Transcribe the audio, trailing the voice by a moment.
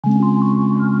Giorgio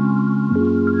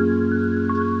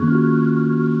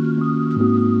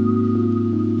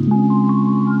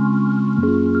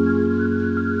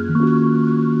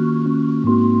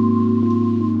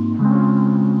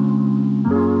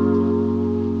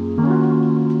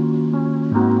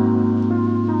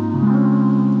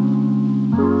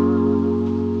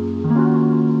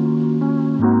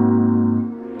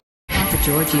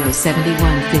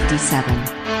 7157.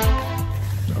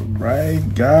 All right,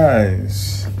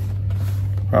 guys.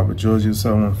 Papa Giorgio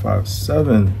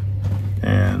 7157,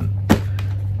 and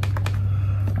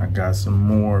I got some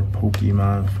more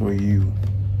Pokemon for you.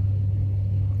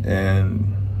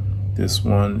 And this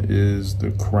one is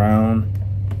the Crown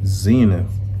Zenith.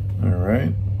 All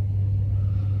right.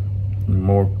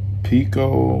 More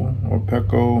Pico or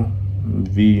Peko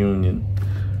V Union.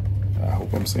 I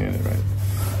hope I'm saying it right.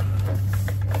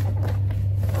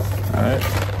 Alright,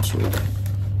 so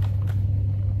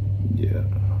yeah.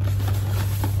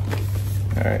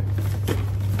 Alright.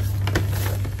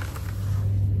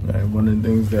 Alright, one of the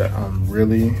things that I'm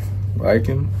really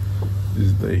liking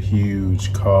is the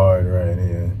huge card right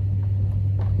here.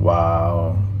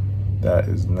 Wow, that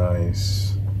is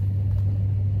nice.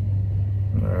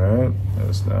 Alright,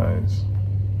 that's nice.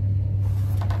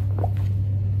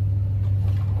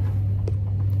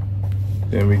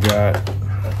 Then we got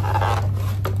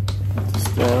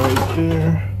right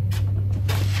there.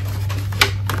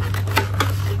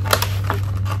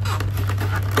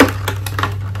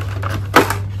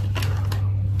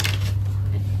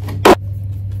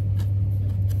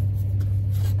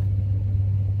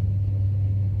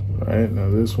 Alright, now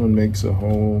this one makes a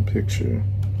whole picture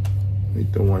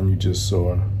like the one you just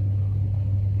saw,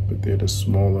 but they're the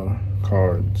smaller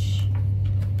cards.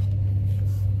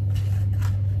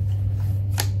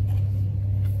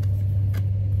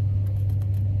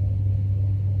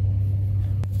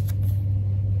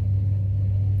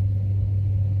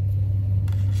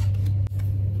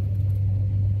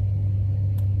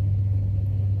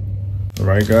 All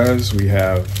right, guys, we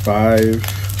have five,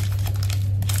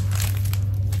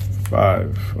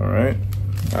 all right,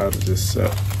 out of this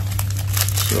set.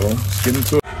 So let's get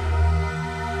into it.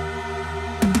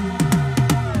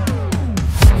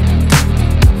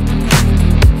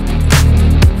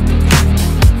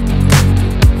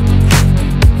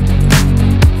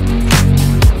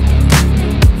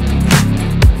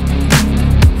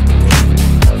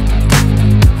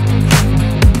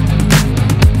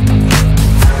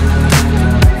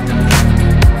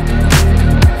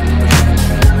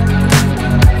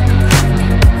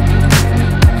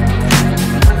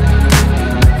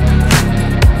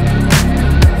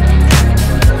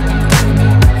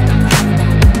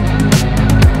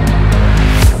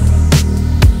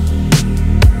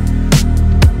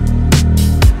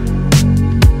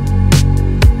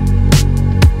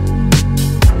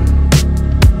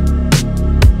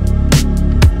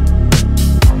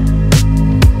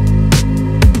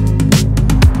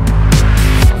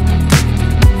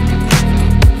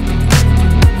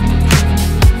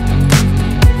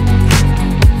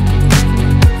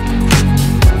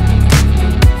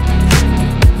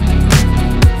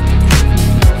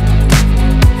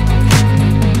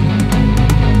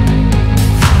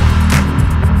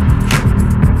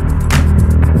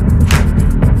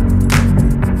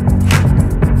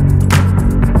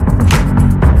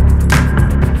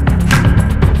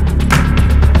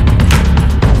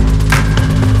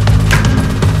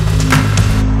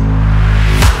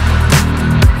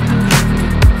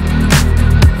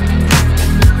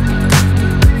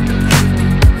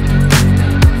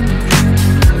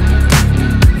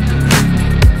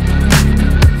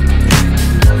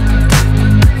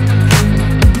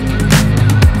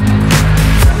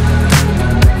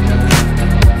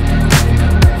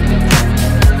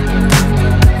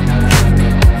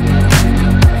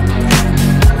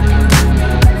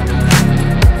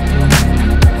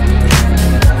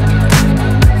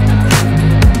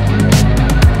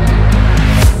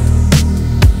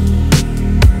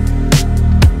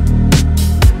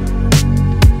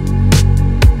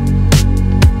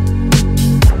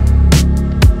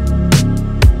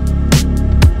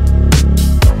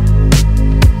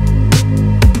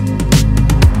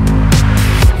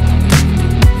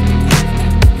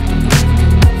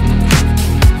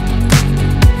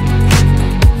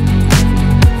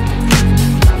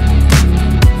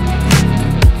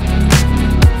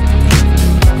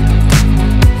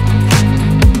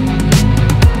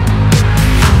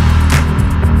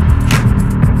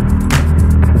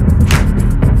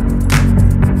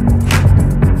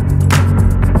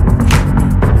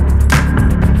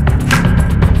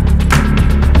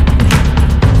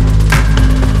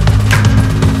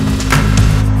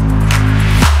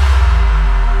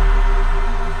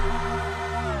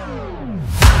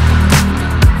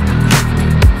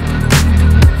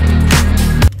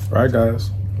 All right, guys,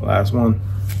 last one.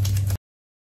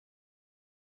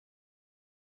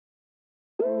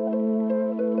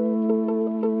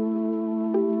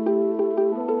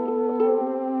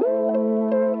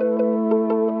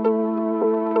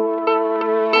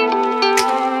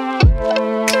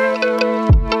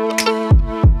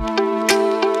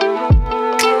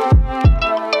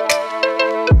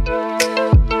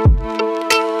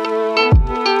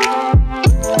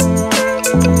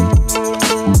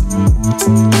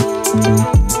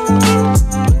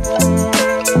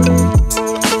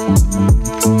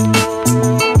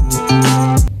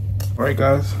 Alright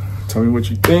guys, tell me what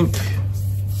you think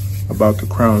about the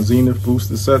Crown Zenith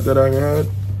booster set that I had.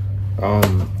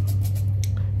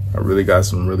 I really got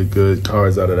some really good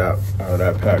cards out of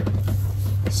that pack.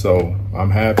 So I'm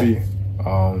happy.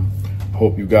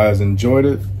 Hope you guys enjoyed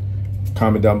it.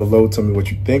 Comment down below, tell me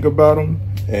what you think about them,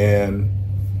 and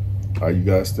are you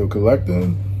guys still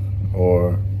collecting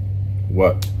or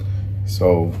what?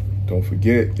 So don't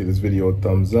forget, give this video a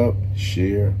thumbs up,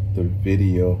 share the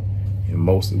video, and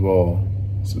most of all,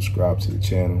 subscribe to the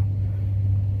channel.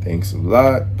 Thanks a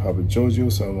lot. Papa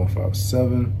Jojo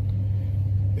 7157.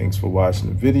 Thanks for watching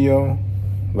the video.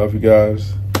 Love you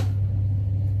guys.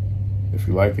 If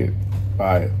you like it,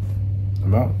 buy it.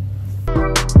 I'm out.